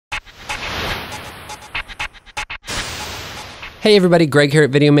Hey everybody, Greg here at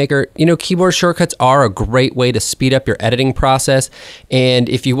Videomaker. You know, keyboard shortcuts are a great way to speed up your editing process. And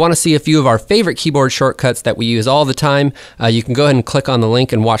if you want to see a few of our favorite keyboard shortcuts that we use all the time, you can go ahead and click on the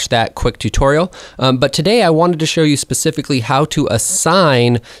link and watch that quick tutorial. But today I wanted to show you specifically how to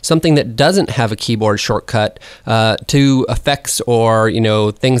assign something that doesn't have a keyboard shortcut to effects or, you know,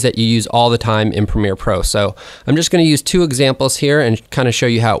 things that you use all the time in Premiere Pro. So I'm just going to use two examples here and kind of show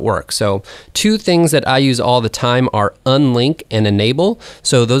you how it works. So two things that I use all the time are Unlink and Enable.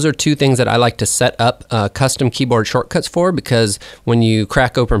 So those are two things that I like to set up custom keyboard shortcuts for, because when you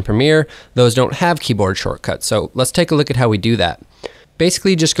crack open Premiere, those don't have keyboard shortcuts. So let's take a look at how we do that.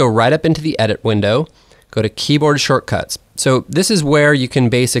 Basically, just go right up into the edit window, go to keyboard shortcuts. So this is where you can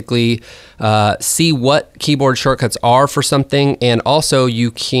basically see what keyboard shortcuts are for something, and also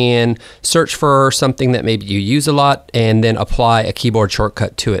you can search for something that maybe you use a lot and then apply a keyboard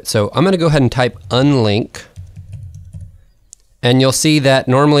shortcut to it. So I'm going to go ahead and type Unlink. And you'll see that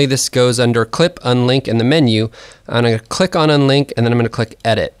normally this goes under Clip, Unlink in the menu. I'm going to click on Unlink and then I'm going to click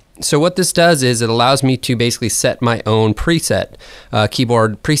Edit. So what this does is it allows me to basically set my own preset,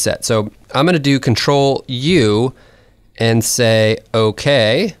 keyboard preset. So I'm going to do Control U and say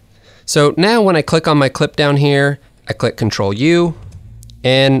OK. So now when I click on my clip down here, I click Control U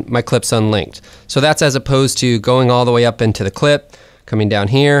and my clip's unlinked. So that's as opposed to going all the way up into the clip, coming down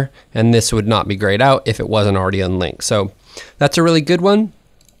here, and this would not be grayed out if it wasn't already unlinked. So that's a really good one.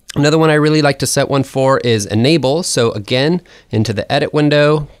 Another one I really like to set one for is Enable. So again, into the edit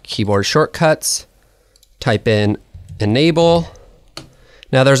window, keyboard shortcuts, type in Enable.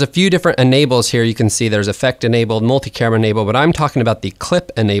 Now there's a few different enables here. You can see there's effect enabled, multi-camera enable, but I'm talking about the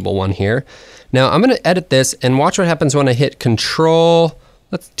clip enable one here. Now I'm going to edit this and watch what happens when I hit Control,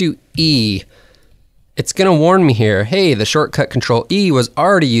 let's do E. It's going to warn me here, hey, the shortcut Control E was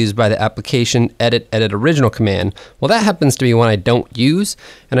already used by the application edit original command. Well, that happens to be one I don't use,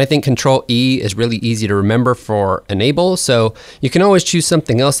 and I think Control E is really easy to remember for enable, so you can always choose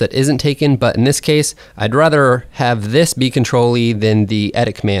something else that isn't taken, but in this case, I'd rather have this be Control E than the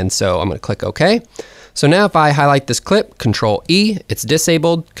edit command, so I'm going to click OK. So now if I highlight this clip, Control E, it's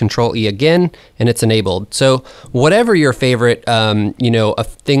disabled, Control E again, and it's enabled. So whatever your favorite,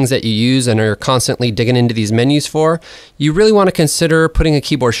 things that you use and are constantly digging into these menus for, you really want to consider putting a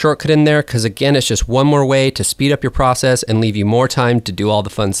keyboard shortcut in there, because again, it's just one more way to speed up your process and leave you more time to do all the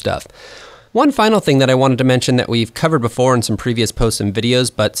fun stuff. One final thing that I wanted to mention that we've covered before in some previous posts and videos,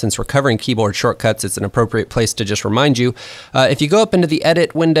 but since we're covering keyboard shortcuts, it's an appropriate place to just remind you. If you go up into the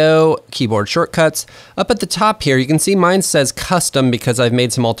edit window, keyboard shortcuts, up at the top here, you can see mine says custom because I've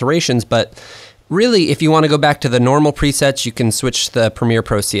made some alterations, but really, if you want to go back to the normal presets, you can switch to the Premiere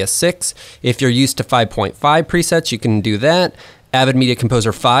Pro CS6. If you're used to 5.5 presets, you can do that. Avid Media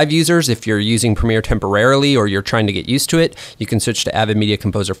Composer 5 users, if you're using Premiere temporarily or you're trying to get used to it, you can switch to Avid Media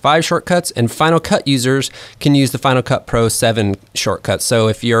Composer 5 shortcuts, and Final Cut users can use the Final Cut Pro 7 shortcuts. So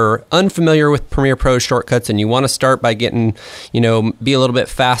if you're unfamiliar with Premiere Pro shortcuts and you want to start by getting, be a little bit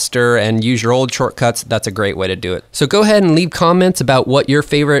faster and use your old shortcuts, that's a great way to do it. So go ahead and leave comments about what your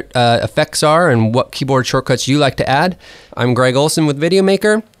favorite effects are and what keyboard shortcuts you like to add. I'm Greg Olson with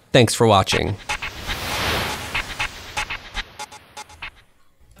Videomaker. Thanks for watching.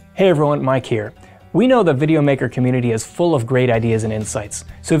 Hey everyone, Mike here. We know the Videomaker community is full of great ideas and insights.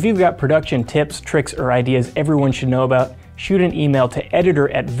 So if you've got production tips, tricks, or ideas everyone should know about, shoot an email to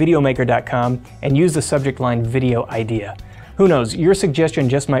editor@videomaker.com and use the subject line Video Idea. Who knows, your suggestion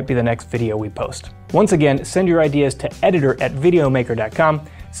just might be the next video we post. Once again, send your ideas to editor@videomaker.com,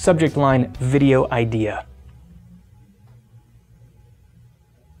 subject line Video Idea.